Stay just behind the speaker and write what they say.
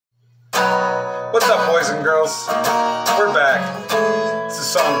What's up, boys and girls? We're back. It's a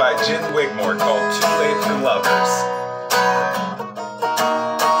song by Wigmore called Too Late for Lovers.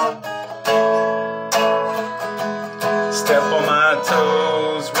 Step on my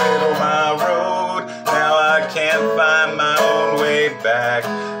toes, riddle my road. Now I can't find my own way back.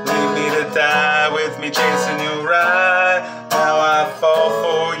 Leave me to die with me chasing you right. Now I fall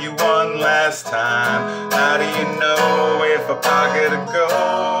for you one last time. How do you know if a pocket of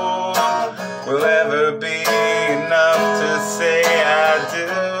gold will ever be enough to say I do?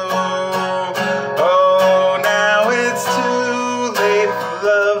 Oh, now it's too late for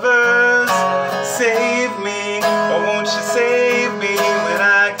lovers. Save me, or won't you save me when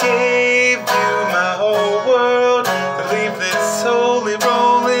I gave you my whole world to leave this holy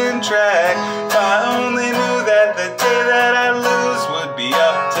rolling track? If I only knew that the day that I lose would be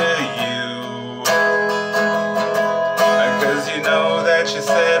up to you. 'Cause you know that you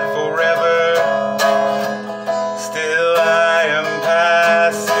said forever. Still I am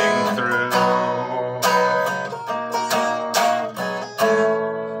passing through.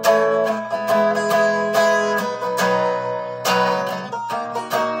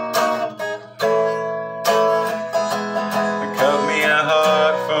 Cut me a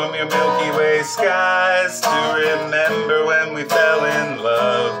heart from your Milky Way skies to remember when we fell in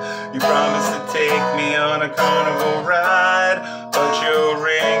love. You promised to take me on a carnival ride, but your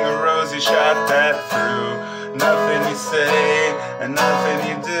ring of rosy shot that through. Nothing you say and nothing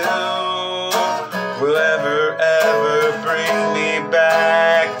you do will ever bring me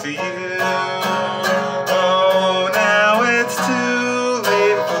back to you. Oh, now it's too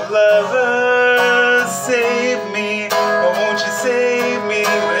late for lovers. Save me, or won't you save me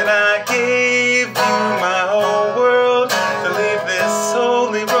when I gave you my whole world to leave this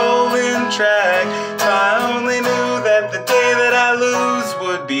holy rolling track? If I only knew that the day that I lose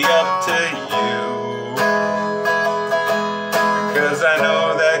would be up to you. 'Cause I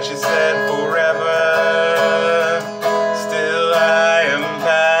know that you said forever. Still I am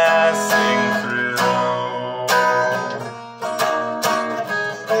passing through.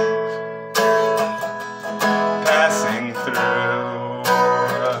 Passing through.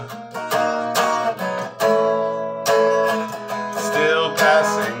 Still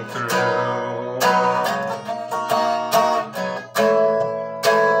passing through.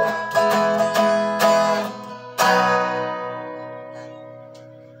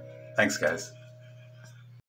 Thanks, guys.